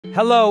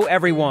Hello,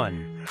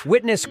 everyone.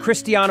 Witness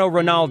Cristiano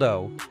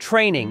Ronaldo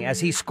training as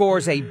he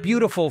scores a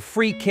beautiful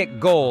free kick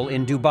goal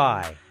in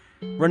Dubai.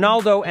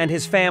 Ronaldo and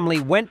his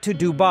family went to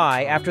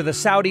Dubai after the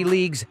Saudi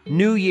League's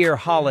New Year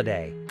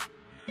holiday.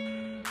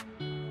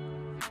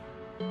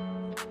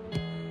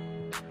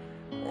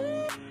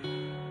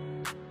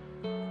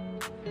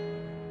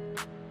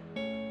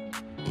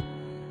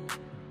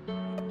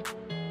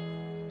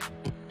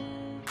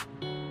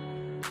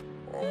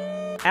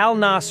 Al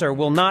Nassr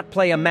will not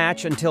play a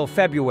match until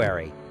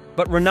February,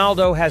 but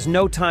Ronaldo has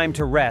no time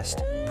to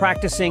rest,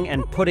 practicing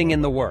and putting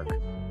in the work.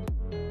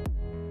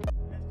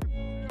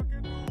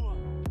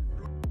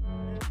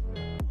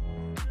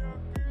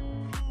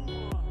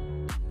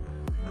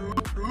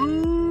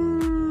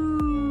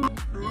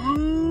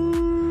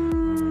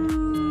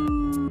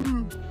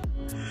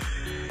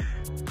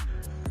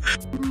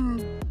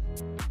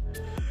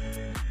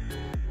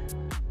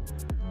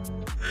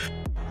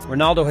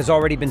 Ronaldo has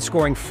already been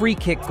scoring free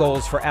kick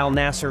goals for Al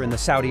Nassr in the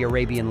Saudi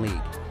Arabian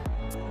League.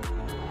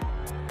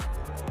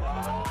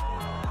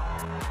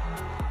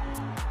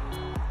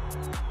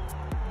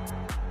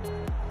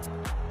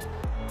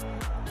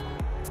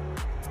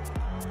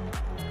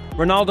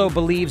 Ronaldo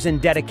believes in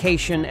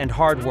dedication and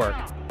hard work,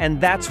 and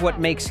that's what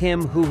makes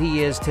him who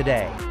he is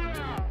today.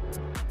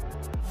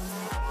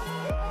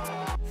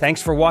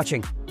 Thanks for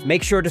watching.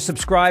 Make sure to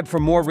subscribe for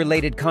more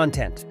related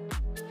content.